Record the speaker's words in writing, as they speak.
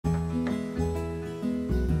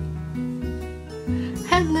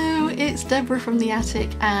Hello, it's Deborah from the attic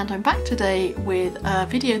and I'm back today with a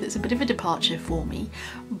video that's a bit of a departure for me,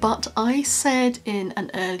 but I said in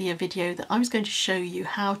an earlier video that I was going to show you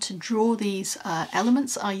how to draw these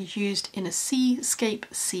elements I used in a seascape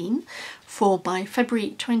scene for my February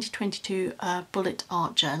 2022 bullet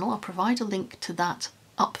art journal. I'll provide a link to that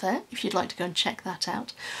up there if you'd like to go and check that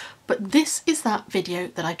out. But this is that video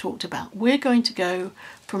that I talked about. We're going to go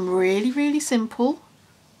from really simple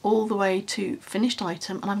all the way to finished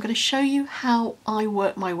item, and I'm going to show you how I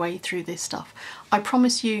work my way through this stuff. I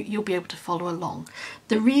promise you, you'll be able to follow along.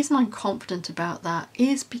 The reason I'm confident about that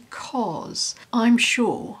is because I'm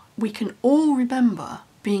sure we can all remember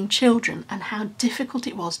being children and how difficult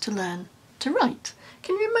it was to learn to write.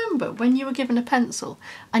 Can you remember when you were given a pencil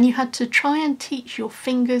and you had to try and teach your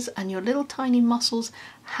fingers and your little tiny muscles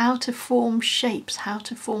how to form shapes, how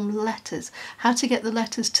to form letters, how to get the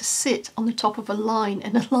letters to sit on the top of a line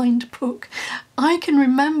in a lined book? I can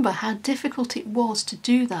remember how difficult it was to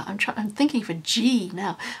do that. I'm thinking of a G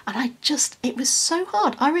now, and it was so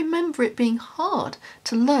hard. I remember it being hard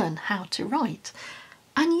to learn how to write,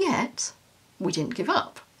 and yet we didn't give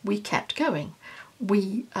up. We kept going.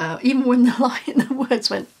 We, even when the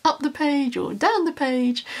words went up the page or down the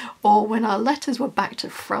page, or when our letters were back to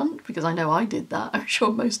front, because I know I did that, I'm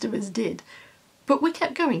sure most of us did, but we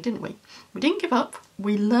kept going, didn't we? We didn't give up.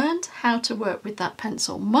 We learned how to work with that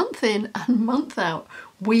pencil. Month in and month out,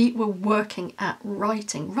 we were working at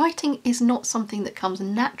writing. Writing is not something that comes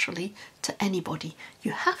naturally to anybody.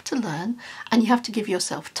 You have to learn, and you have to give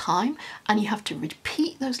yourself time, and you have to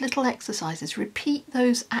repeat those little exercises, repeat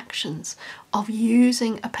those actions of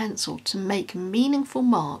using a pencil to make meaningful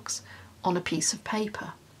marks on a piece of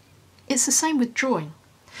paper. It's the same with drawing.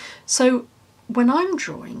 So when I'm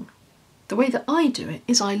drawing, the way that I do it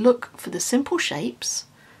is I look for the simple shapes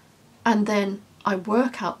and then I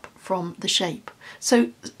work up from the shape.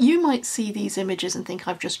 So you might see these images and think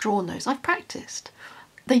I've just drawn those. I've practiced.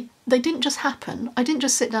 They didn't just happen. I didn't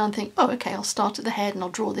just sit down and think, oh okay, I'll start at the head and I'll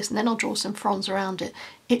draw this and then I'll draw some fronds around it.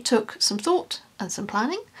 It took some thought and some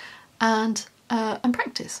planning and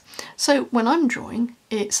practice. So when I'm drawing,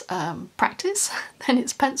 it's practice, then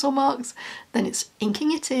it's pencil marks, then it's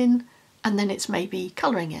inking it in, and then it's maybe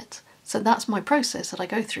colouring it. So that's my process that I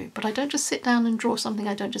go through, but I don't just sit down and draw something,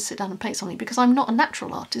 I don't just sit down and paint something, because I'm not a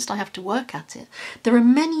natural artist, I have to work at it. There are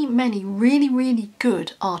many really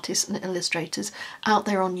good artists and illustrators out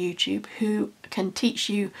there on YouTube who can teach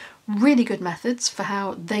you really good methods for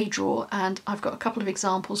how they draw, and I've got a couple of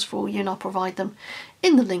examples for you and I'll provide them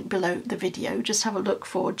in the link below the video. Just have a look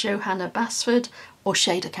for Johanna Basford or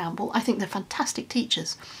Shader Campbell. I think they're fantastic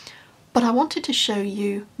teachers. But I wanted to show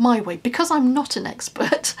you my way. Because I'm not an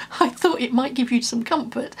expert, I thought it might give you some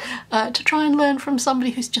comfort to try and learn from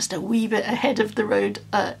somebody who's just a wee bit ahead of the road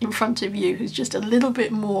in front of you, who's just a little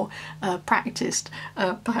bit more practiced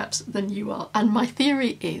perhaps than you are. And my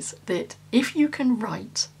theory is that if you can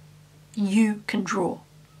write, you can draw.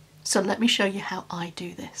 So let me show you how I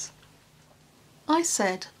do this. I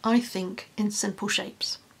said I think in simple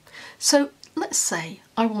shapes. So let's say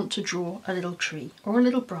I want to draw a little tree or a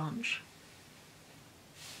little branch.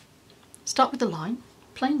 Start with a line,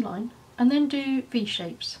 plain line, and then do V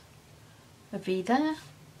shapes. A V there,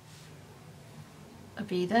 a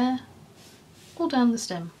V there, all down the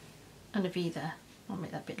stem, and a V there. I'll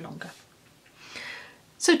make that a bit longer.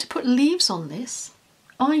 So to put leaves on this,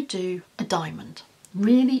 I do a diamond.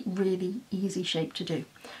 Really easy shape to do.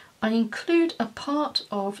 I include a part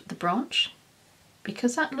of the branch,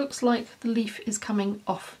 because that looks like the leaf is coming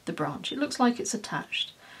off the branch. It looks like it's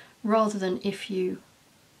attached, rather than if you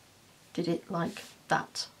did it like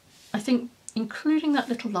that. I think including that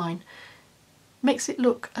little line makes it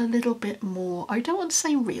look a little bit more, I don't want to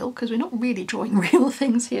say real, because we're not really drawing real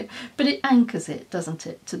things here, but it anchors it, doesn't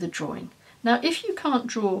it, to the drawing. Now if you can't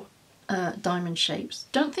draw diamond shapes,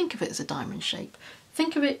 don't think of it as a diamond shape.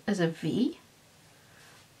 Think of it as a V,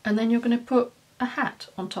 and then you're going to put a hat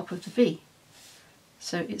on top of the V.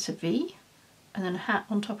 So it's a V and then a hat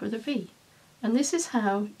on top of the V. And this is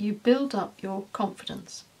how you build up your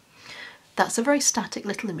confidence. That's a very static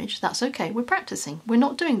little image. That's okay, we're practicing. We're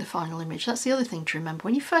not doing the final image. That's the other thing to remember.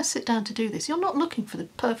 When you first sit down to do this, you're not looking for the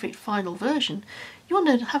perfect final version. You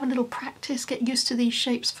want to have a little practice, get used to these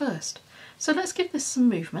shapes first. So let's give this some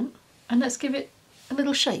movement and let's give it a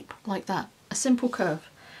little shape like that, a simple curve.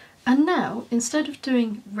 And now, instead of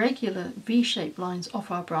doing regular V-shaped lines off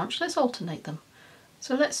our branch, let's alternate them.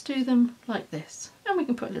 So let's do them like this, and we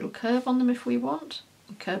can put a little curve on them if we want,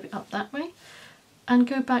 and curve it up that way, and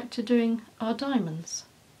go back to doing our diamonds.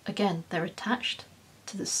 Again, they're attached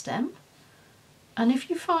to the stem, and if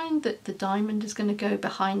you find that the diamond is going to go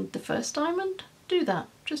behind the first diamond, do that.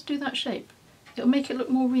 Just do that shape. It'll make it look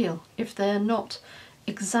more real if they're not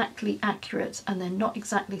exactly accurate and they're not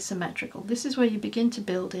exactly symmetrical. This is where you begin to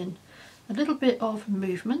build in a little bit of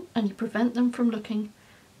movement and you prevent them from looking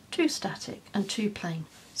too static and too plain.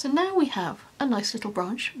 So now we have a nice little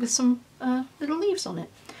branch with some little leaves on it.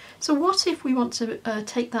 So what if we want to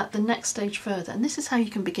take that the next stage further? And this is how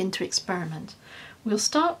you can begin to experiment. We'll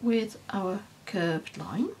start with our curved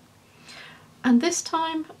line, and this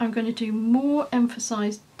time I'm going to do more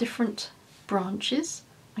emphasised different branches.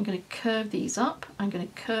 I'm going to curve these up, I'm going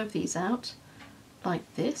to curve these out like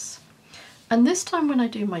this. And this time when I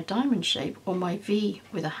do my diamond shape or my V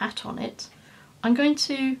with a hat on it, I'm going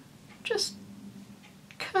to just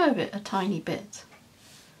curve it a tiny bit.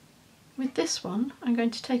 With this one, I'm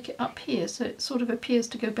going to take it up here so it sort of appears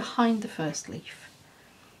to go behind the first leaf.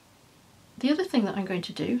 The other thing that I'm going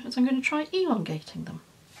to do is I'm going to try elongating them.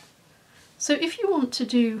 So if you want to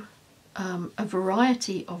do a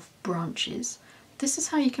variety of branches, this is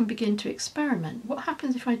how you can begin to experiment. What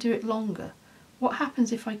happens if I do it longer? What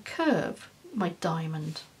happens if I curve my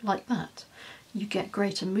diamond like that? You get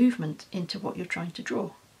greater movement into what you're trying to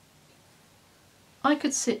draw. I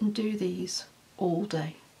could sit and do these all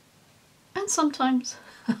day. And sometimes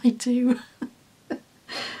I do.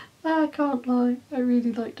 I can't lie, I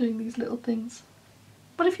really like doing these little things.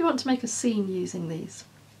 But if you want to make a scene using these,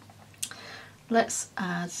 let's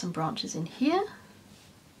add some branches in here.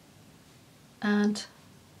 And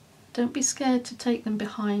don't be scared to take them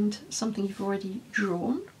behind something you've already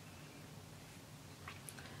drawn.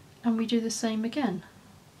 And we do the same again.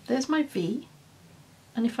 There's my V,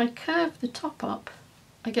 and if I curve the top up,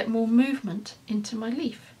 I get more movement into my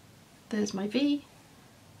leaf. There's my V,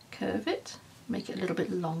 curve it, make it a little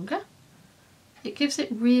bit longer. It gives it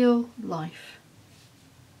real life.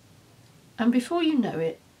 And before you know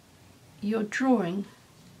it, you're drawing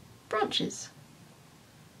branches.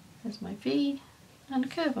 There's my V and a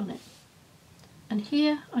curve on it. And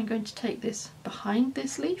here I'm going to take this behind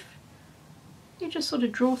this leaf. You just sort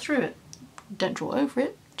of draw through it. Don't draw over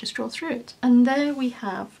it, just draw through it. And there we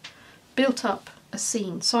have built up a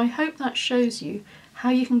scene. So I hope that shows you how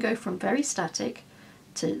you can go from very static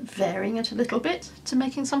to varying it a little bit to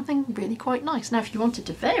making something really quite nice. Now if you wanted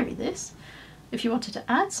to vary this, if you wanted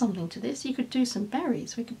to add something to this, you could do some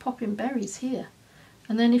berries. We could pop in berries here.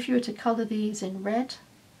 And then if you were to colour these in red,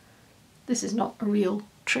 this is not a real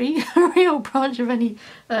tree, a real branch of any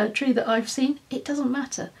tree that I've seen. It doesn't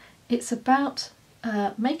matter. It's about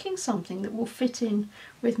making something that will fit in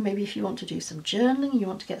with, maybe if you want to do some journaling, you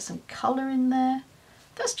want to get some colour in there.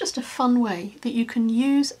 That's just a fun way that you can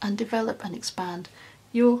use and develop and expand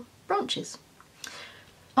your branches.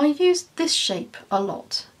 I used this shape a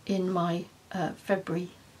lot in my February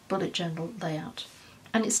bullet journal layout,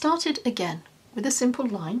 and it started again with a simple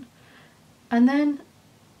line, and then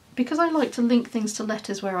because I like to link things to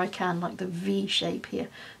letters where I can, like the V shape here,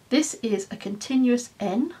 this is a continuous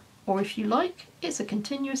N, or if you like, it's a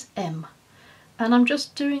continuous M, and I'm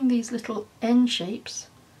just doing these little N shapes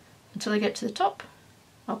until I get to the top.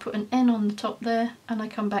 I'll put an N on the top there and I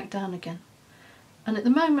come back down again. And at the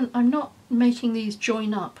moment I'm not making these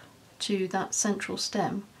join up to that central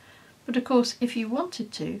stem, but of course if you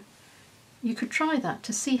wanted to, you could try that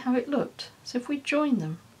to see how it looked. So if we join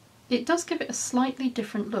them, it does give it a slightly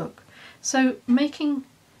different look. So making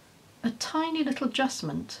a tiny little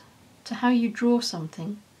adjustment to how you draw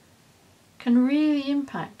something can really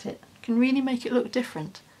impact it, can really make it look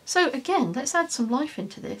different. So again, let's add some life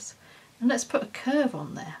into this. And let's put a curve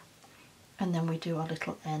on there. And then we do our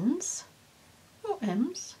little N's or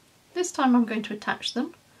M's. This time I'm going to attach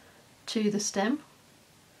them to the stem.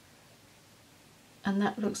 And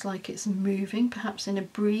that looks like it's moving, perhaps in a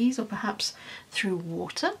breeze or perhaps through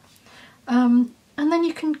water. And then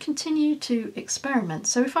you can continue to experiment.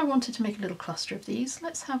 So if I wanted to make a little cluster of these,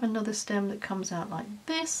 let's have another stem that comes out like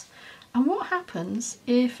this. And what happens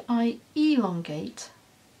if I elongate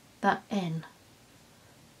that N?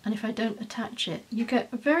 And if I don't attach it, you get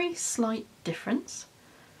a very slight difference,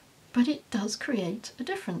 but it does create a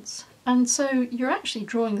difference. And so you're actually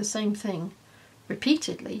drawing the same thing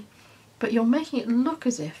repeatedly, but you're making it look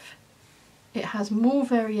as if it has more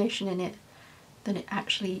variation in it than it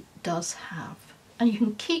actually does have. And you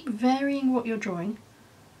can keep varying what you're drawing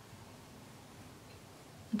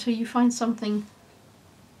until you find something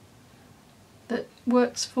that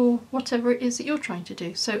works for whatever it is that you're trying to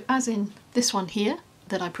do. So as in this one here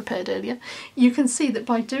that I prepared earlier, you can see that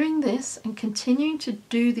by doing this and continuing to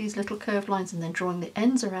do these little curved lines and then drawing the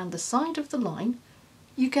ends around the side of the line,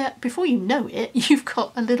 you get, before you know it, you've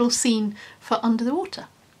got a little scene for under the water.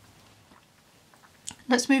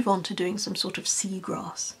 Let's move on to doing some sort of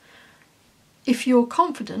seagrass. If you're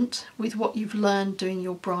confident with what you've learned doing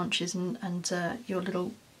your branches and your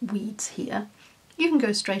little weeds here, you can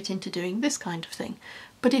go straight into doing this kind of thing.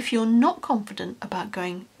 But if you're not confident about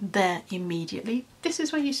going there immediately, this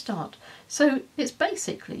is where you start. So it's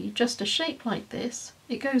basically just a shape like this.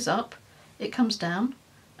 It goes up, it comes down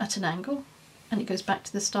at an angle, and it goes back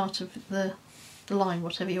to the start of the line,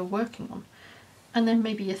 whatever you're working on. And then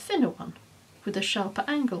maybe a thinner one with a sharper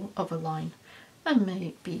angle of a line, and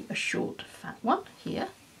maybe a short fat one here,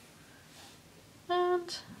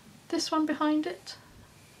 and this one behind it,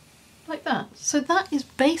 like that. So that is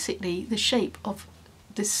basically the shape of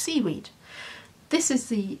this seaweed. This is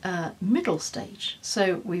the middle stage.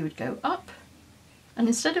 So we would go up, and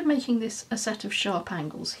instead of making this a set of sharp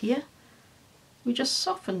angles here, we just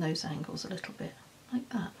soften those angles a little bit, like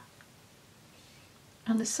that.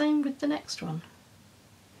 And the same with the next one.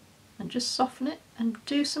 And just soften it and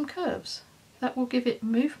do some curves. That will give it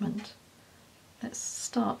movement. Let's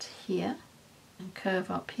start here and curve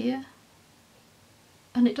up here.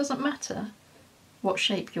 And it doesn't matter what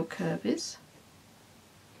shape your curve is.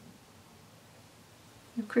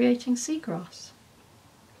 You're creating seagrass.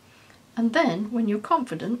 And then, when you're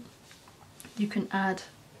confident, you can add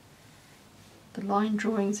the line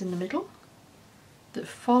drawings in the middle that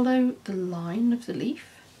follow the line of the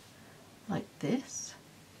leaf, like this,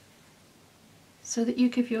 so that you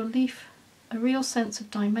give your leaf a real sense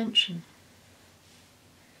of dimension.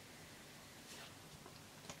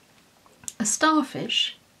 A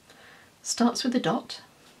starfish starts with a dot,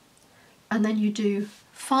 and then you do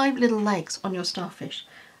 5 little legs on your starfish.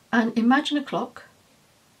 And imagine a clock.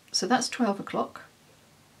 So that's 12 o'clock,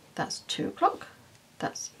 that's 2 o'clock,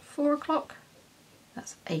 that's 4 o'clock,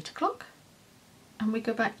 that's 8 o'clock, and we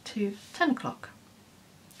go back to 10 o'clock.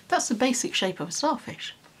 That's the basic shape of a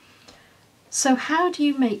starfish. So how do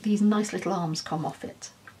you make these nice little arms come off it?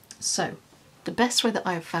 So the best way that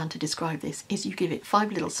I have found to describe this is you give it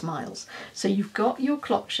 5 little smiles. So you've got your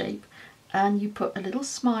clock shape and you put a little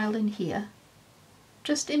smile in here,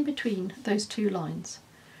 just in between those 2 lines.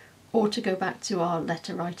 Or to go back to our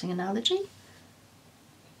letter writing analogy,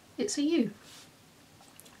 it's a U.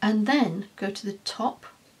 And then go to the top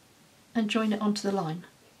and join it onto the line,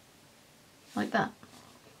 like that.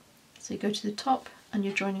 So you go to the top and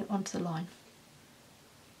you're joining it onto the line.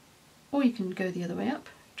 Or you can go the other way up,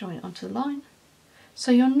 join it onto the line.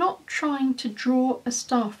 So you're not trying to draw a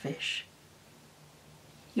starfish.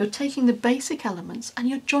 You're taking the basic elements and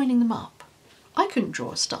you're joining them up. I couldn't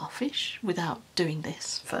draw a starfish without doing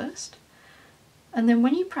this first. And then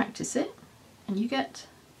when you practice it and you get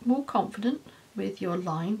more confident with your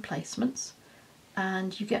line placements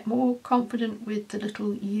and you get more confident with the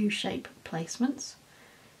little U-shape placements,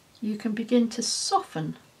 you can begin to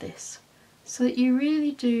soften this so that you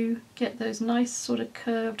really do get those nice sort of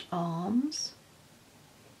curved arms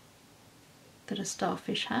that a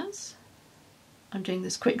starfish has. I'm doing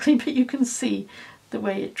this quickly, but you can see the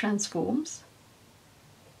way it transforms.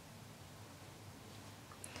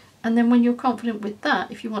 And then when you're confident with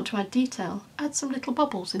that, if you want to add detail, add some little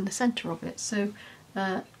bubbles in the centre of it. So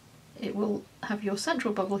it will have your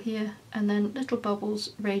central bubble here and then little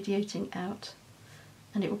bubbles radiating out,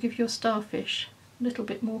 and it will give your starfish a little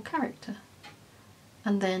bit more character.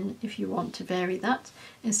 And then if you want to vary that,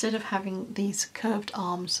 instead of having these curved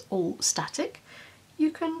arms all static,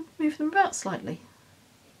 you can move them about slightly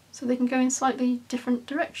so they can go in slightly different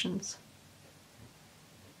directions.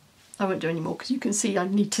 I won't do any more because you can see I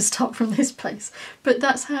need to start from this place, but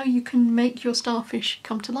that's how you can make your starfish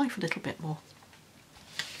come to life a little bit more.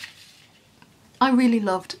 I really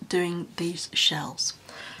loved doing these shells.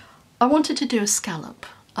 I wanted to do a scallop,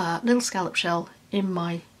 a little scallop shell in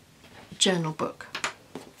my journal book.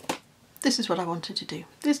 This is what I wanted to do,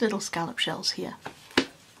 these little scallop shells here.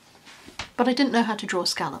 But I didn't know how to draw a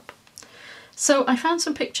scallop. So I found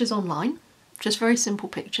some pictures online, just very simple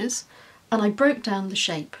pictures, and I broke down the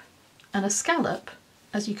shape. And a scallop,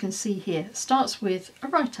 as you can see here, starts with a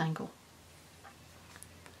right angle.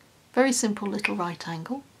 Very simple little right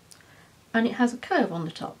angle. And it has a curve on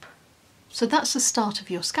the top. So that's the start of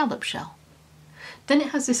your scallop shell. Then it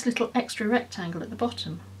has this little extra rectangle at the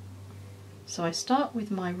bottom. So I start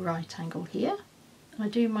with my right angle here, and I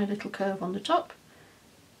do my little curve on the top,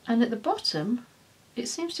 and at the bottom it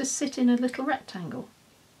seems to sit in a little rectangle.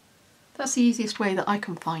 That's the easiest way that I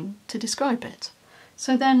can find to describe it.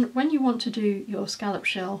 So then when you want to do your scallop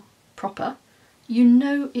shell proper, you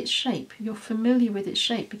know its shape, you're familiar with its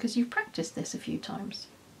shape because you've practiced this a few times.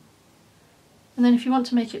 And then if you want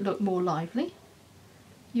to make it look more lively,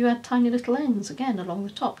 you add tiny little ends again along the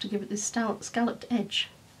top to give it this scalloped edge.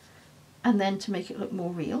 And then to make it look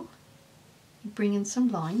more real, you bring in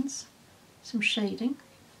some lines some shading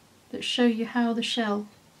that show you how the shell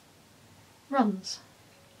runs,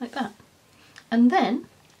 like that. And then,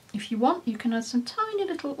 if you want, you can add some tiny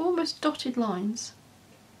little, almost dotted lines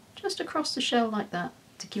just across the shell like that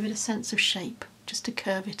to give it a sense of shape, just to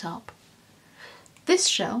curve it up. This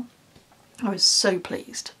shell, I was so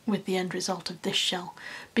pleased with the end result of this shell,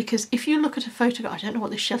 because if you look at a photograph, I don't know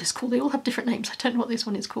what this shell is called, they all have different names, I don't know what this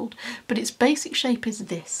one is called, but its basic shape is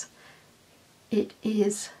this. It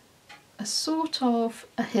is a sort of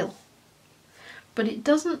a hill, but it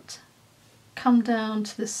doesn't come down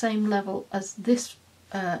to the same level as this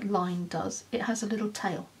line does. It has a little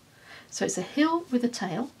tail. So it's a hill with a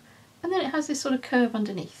tail, and then it has this sort of curve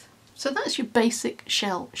underneath. So that's your basic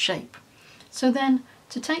shell shape. So then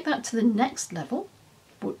to take that to the next level,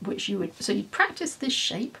 which you would, so you'd practice this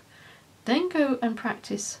shape, then go and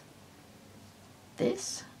practice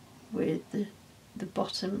this with the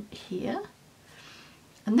bottom here.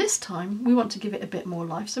 And this time we want to give it a bit more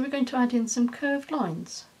life, so we're going to add in some curved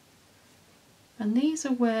lines. And these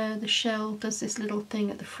are where the shell does this little thing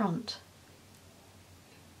at the front.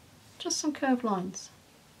 Just some curved lines,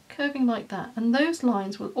 curving like that. And those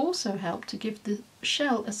lines will also help to give the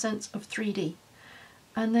shell a sense of 3D.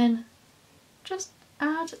 And then just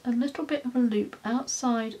add a little bit of a loop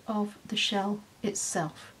outside of the shell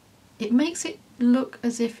itself. It makes it look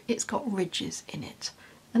as if it's got ridges in it.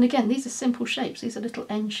 And again, these are simple shapes, these are little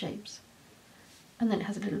end shapes. And then it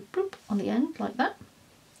has a little bloop on the end like that.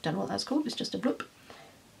 Don't know what that's called, it's just a bloop.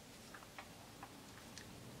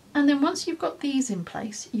 And then once you've got these in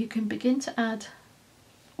place, you can begin to add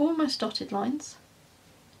almost dotted lines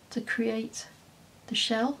to create the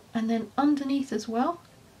shell, and then underneath as well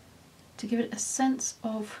to give it a sense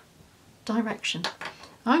of direction.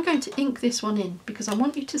 I'm going to ink this one in because I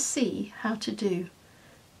want you to see how to do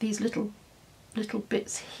these little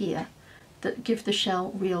bits here that give the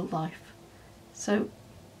shell real life. So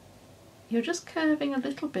you're just curving a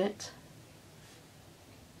little bit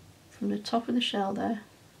from the top of the shell there.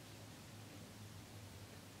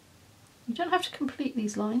 You don't have to complete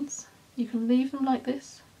these lines, you can leave them like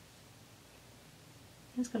this.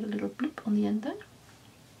 It's got a little bloop on the end there.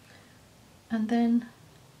 And then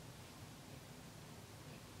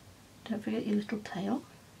don't forget your little tail.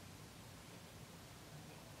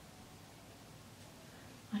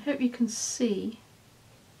 I hope you can see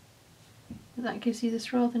that gives you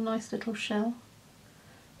this rather nice little shell,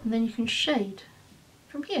 and then you can shade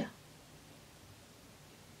from here.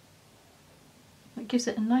 That gives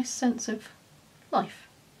it a nice sense of life,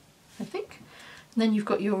 I think. And then you've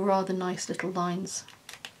got your rather nice little lines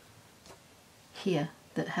here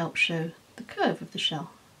that help show the curve of the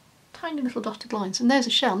shell. Tiny little dotted lines, and there's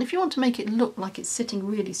a shell. And if you want to make it look like it's sitting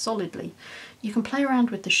really solidly, you can play around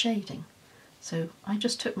with the shading. So I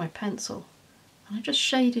just took my pencil and I just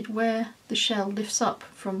shaded where the shell lifts up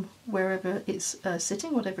from wherever it's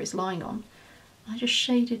sitting, whatever it's lying on. I just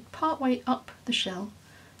shaded part way up the shell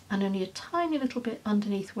and only a tiny little bit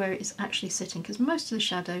underneath where it's actually sitting, because most of the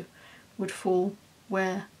shadow would fall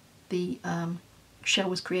where the shell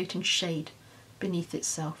was creating shade beneath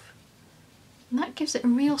itself. And that gives it a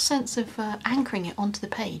real sense of anchoring it onto the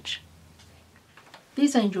page.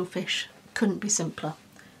 These angelfish couldn't be simpler.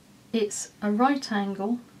 It's a right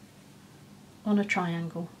angle on a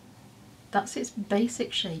triangle. That's its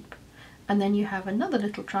basic shape. And then you have another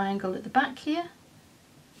little triangle at the back here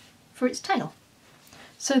for its tail.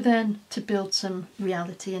 So then, to build some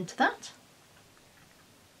reality into that,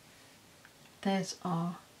 there's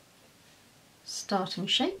our starting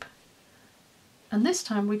shape. And this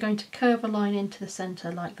time we're going to curve a line into the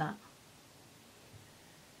centre like that.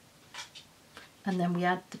 And then we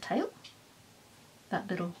add the tail, that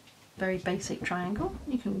little very basic triangle.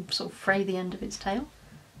 You can sort of fray the end of its tail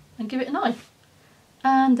and give it an eye.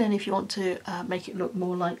 And then if you want to make it look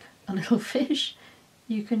more like a little fish,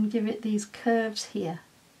 you can give it these curves here.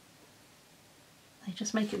 They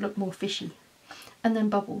just make it look more fishy. And then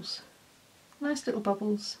bubbles. Nice little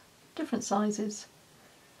bubbles, different sizes.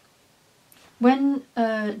 When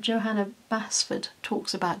Johanna Basford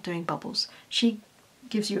talks about doing bubbles, she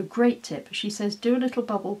gives you a great tip. She says do a little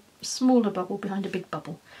bubble, smaller bubble behind a big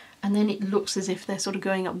bubble, and then it looks as if they're sort of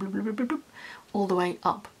going up bloop, bloop, bloop, bloop, all the way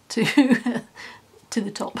up to to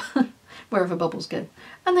the top, wherever bubbles go.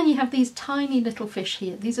 And then you have these tiny little fish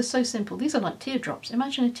here. These are so simple. These are like teardrops.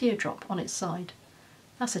 Imagine a teardrop on its side.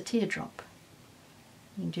 That's a teardrop.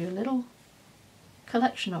 You can do a little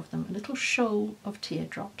collection of them, a little shoal of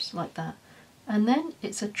teardrops like that. And then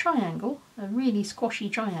it's a triangle, a really squashy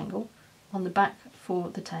triangle on the back for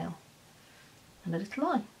the tail. And a little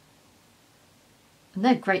eye. And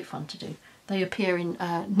they're great fun to do. They appear in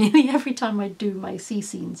nearly every time I do my sea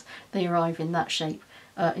scenes, they arrive in that shape,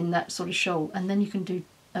 in that sort of shoal. And then you can do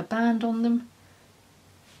a band on them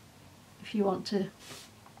if you want to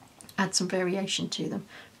add some variation to them.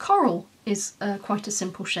 Coral is quite a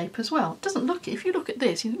simple shape as well. It doesn't look, if you look at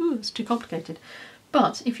this, you think, ooh, it's too complicated.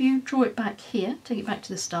 But if you draw it back here, take it back to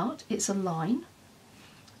the start, it's a line,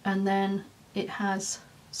 and then it has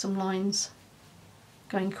some lines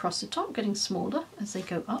going across the top, getting smaller as they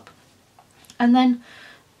go up. And then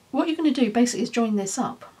what you're going to do basically is join this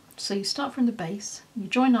up. So you start from the base, you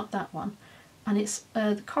join up that one, and it's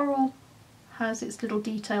the coral has its little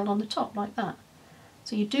detail on the top like that.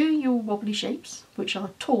 So you do your wobbly shapes, which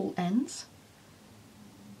are tall ends,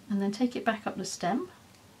 and then take it back up the stem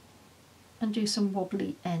and do some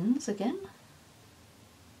wobbly ends again,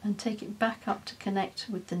 and take it back up to connect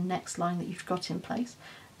with the next line that you've got in place.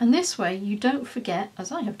 And this way you don't forget,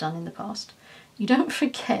 as I have done in the past, you don't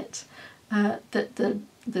forget that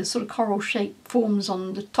the sort of coral shape forms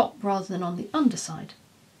on the top rather than on the underside,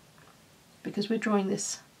 because we're drawing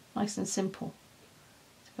this nice and simple.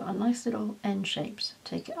 It's got a nice little end shapes.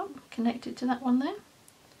 Take it up, connect it to that one there,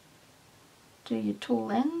 do your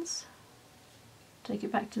tall ends, take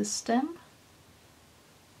it back to the stem,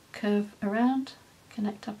 curve around,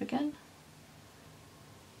 connect up again,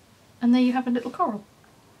 and there you have a little coral.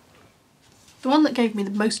 The one that gave me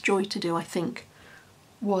the most joy to do, I think,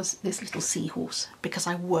 was this little seahorse, because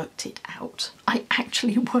I worked it out. I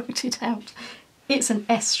actually worked it out. It's an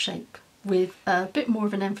S shape with a bit more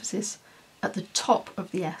of an emphasis at the top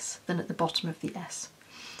of the S than at the bottom of the S.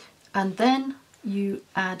 And then you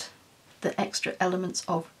add the extra elements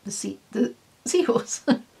of the seahorse.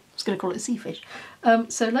 I was going to call it a sea fish.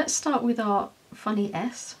 So let's start with our funny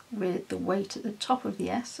S with the weight at the top of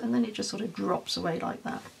the S, and then it just sort of drops away like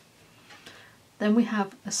that. Then we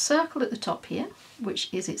have a circle at the top here, which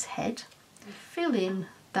is its head. Fill in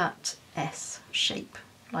that S shape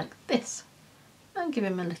like this and give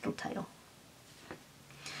him a little tail.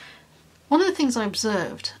 One of the things I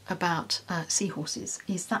observed about seahorses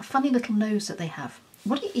is that funny little nose that they have.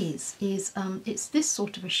 What it is it's this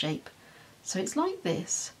sort of a shape. So it's like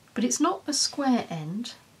this, but it's not a square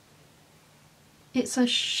end, it's a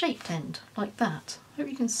shaped end like that. I hope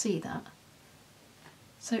you can see that.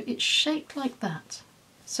 So it's shaped like that.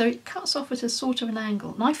 So it cuts off at a sort of an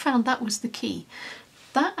angle, and I found that was the key.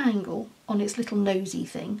 That angle on its little nosy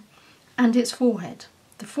thing and its forehead.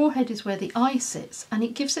 The forehead is where the eye sits, and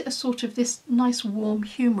it gives it a sort of this nice warm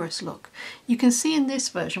humorous look. You can see in this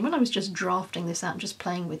version, when I was just drafting this out and just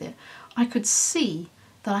playing with it, I could see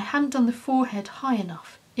that I hadn't done the forehead high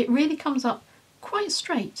enough. It really comes up quite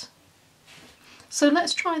straight. So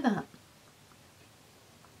let's try that.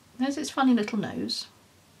 There's its funny little nose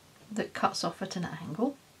that cuts off at an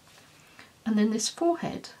angle, and then this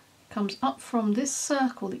forehead comes up from this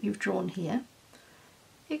circle that you've drawn here.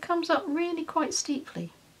 It comes up really quite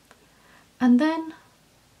steeply, and then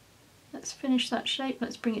let's finish that shape.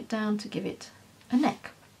 Let's bring it down to give it a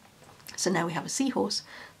neck. So now we have a seahorse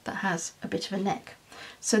that has a bit of a neck.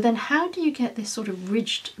 So then how do you get this sort of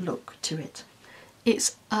ridged look to it?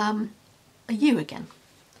 It's a U again.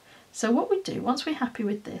 So what we do, once we're happy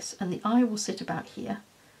with this, and the eye will sit about here,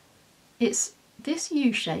 it's this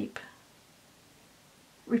U shape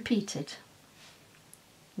repeated.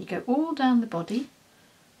 You go all down the body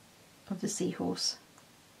of the seahorse.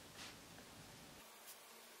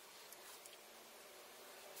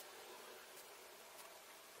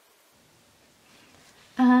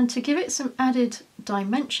 And to give it some added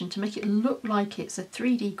dimension, to make it look like it's a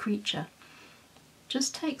 3D creature,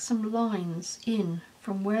 just take some lines in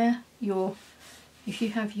from where if you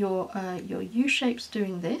have your U shapes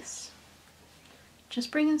doing this,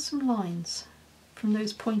 just bring in some lines from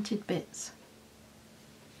those pointed bits.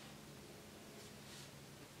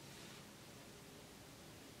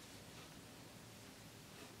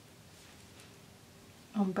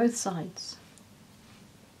 On both sides.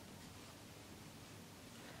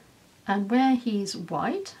 And where he's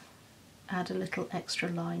wide, add a little extra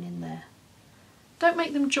line in there. Don't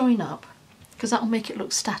make them join up, because that will make it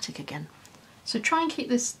look static again. So try and keep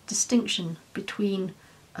this distinction between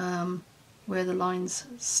where the lines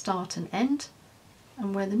start and end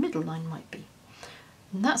and where the middle line might be.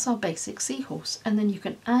 And that's our basic seahorse. And then you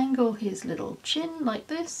can angle his little chin like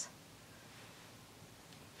this,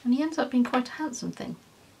 and he ends up being quite a handsome thing.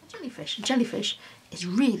 Jellyfish. A jellyfish is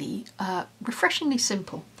really refreshingly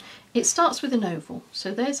simple. It starts with an oval,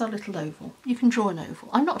 so there's our little oval. You can draw an oval.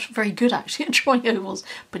 I'm not very good actually at drawing ovals,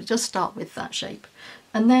 but it does start with that shape.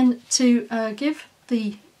 And then to give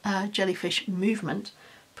the jellyfish movement,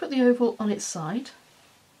 put the oval on its side,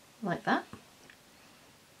 like that.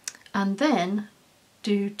 and then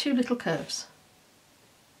do 2 little curves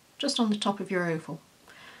just on the top of your oval.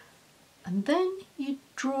 And then you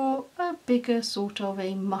draw a bigger sort of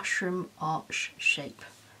a mushroom arch shape.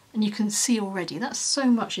 And you can see already that's so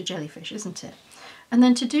much a jellyfish, isn't it? And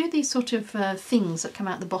then to do these sort of things that come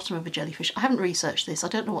out the bottom of a jellyfish, I haven't researched this, I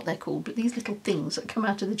don't know what they're called, but these little things that come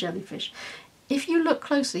out of the jellyfish, if you look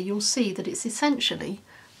closely you'll see that it's essentially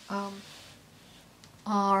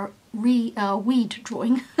our weed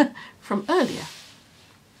drawing from earlier.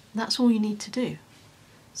 That's all you need to do.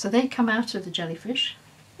 So they come out of the jellyfish,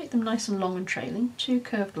 make them nice and long and trailing, 2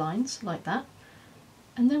 curved lines like that,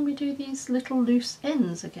 and then we do these little loose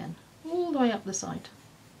ends again, all the way up the side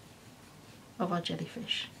of our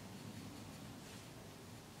jellyfish.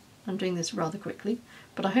 I'm doing this rather quickly,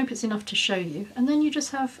 but I hope it's enough to show you. And then you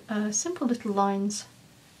just have simple little lines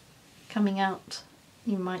coming out.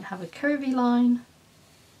 You might have a curvy line,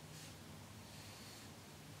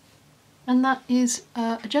 and that is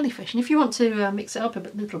a jellyfish. And if you want to mix it up a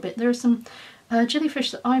little bit, there are some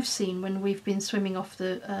jellyfish that I've seen when we've been swimming off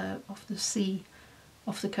the sea,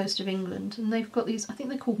 off the coast of England, and they've got these, I think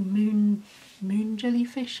they're called moon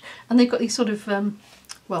jellyfish, and they've got these sort of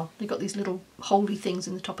well, they've got these little holy things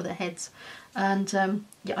in the top of their heads. And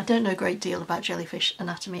yeah, I don't know a great deal about jellyfish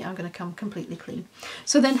anatomy. I'm going to come completely clean.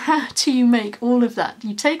 So then how do you make all of that?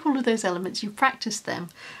 You take all of those elements, you practice them,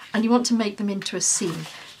 and you want to make them into a scene.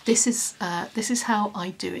 This is how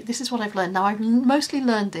I do it. This is what I've learned. Now, I've mostly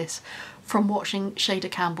learned this from watching Shada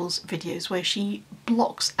Campbell's videos, where she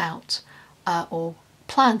blocks out or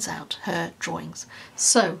plans out her drawings.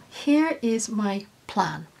 So here is my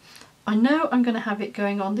plan. I know I'm going to have it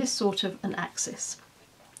going on this sort of an axis.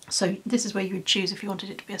 So this is where you would choose if you wanted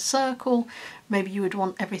it to be a circle. Maybe you would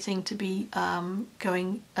want everything to be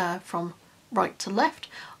going from right to left.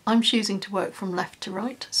 I'm choosing to work from left to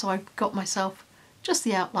right, so I've got myself just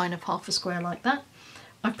the outline of half a square like that.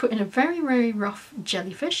 I've put in a very, very rough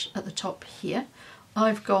jellyfish at the top here.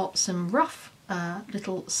 I've got some rough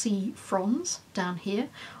little sea fronds down here.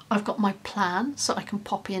 I've got my plan, so I can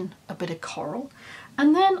pop in a bit of coral.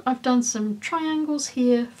 And then I've done some triangles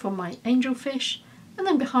here for my angelfish. And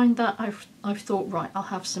then behind that I've thought, right, I'll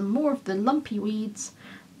have some more of the lumpy weeds,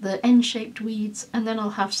 the N-shaped weeds, and then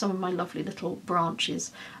I'll have some of my lovely little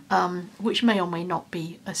branches, which may or may not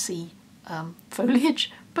be a sea foliage,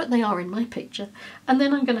 but they are in my picture. And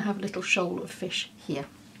then I'm going to have a little shoal of fish here.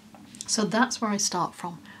 So that's where I start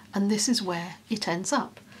from, and this is where it ends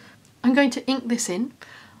up. I'm going to ink this in.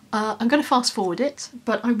 I'm going to fast forward it,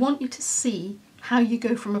 but I want you to see how you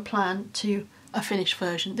go from a plan to a finished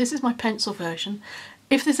version. This is my pencil version.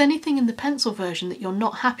 If there's anything in the pencil version that you're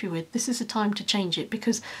not happy with, this is the time to change it,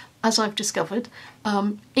 because as I've discovered,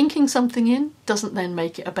 inking something in doesn't then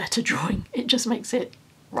make it a better drawing, it just makes it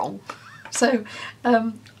wrong. So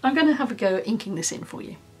I'm going to have a go at inking this in for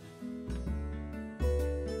you.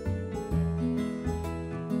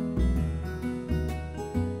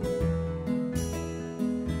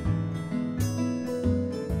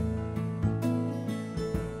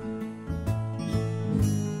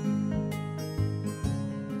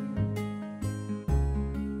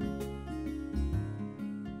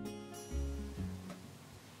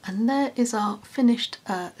 And there is our finished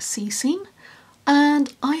sea scene,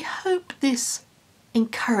 and I hope this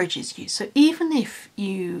encourages you. So even if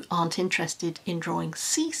you aren't interested in drawing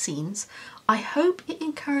sea scenes, I hope it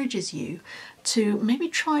encourages you to maybe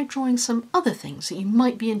try drawing some other things that you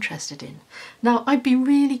might be interested in. Now, I'd be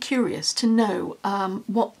really curious to know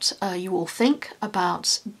what you all think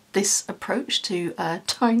about this approach to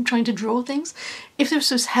trying to draw things. If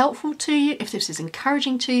this was helpful to you, if this is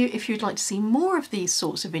encouraging to you, if you'd like to see more of these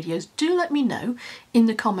sorts of videos, do let me know in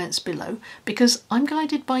the comments below, because I'm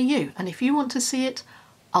guided by you, and if you want to see it,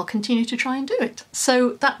 I'll continue to try and do it.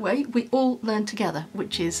 So that way we all learn together,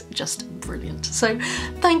 which is just brilliant. So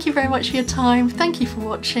thank you very much for your time, thank you for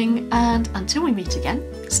watching, and until we meet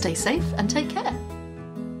again, stay safe and take care.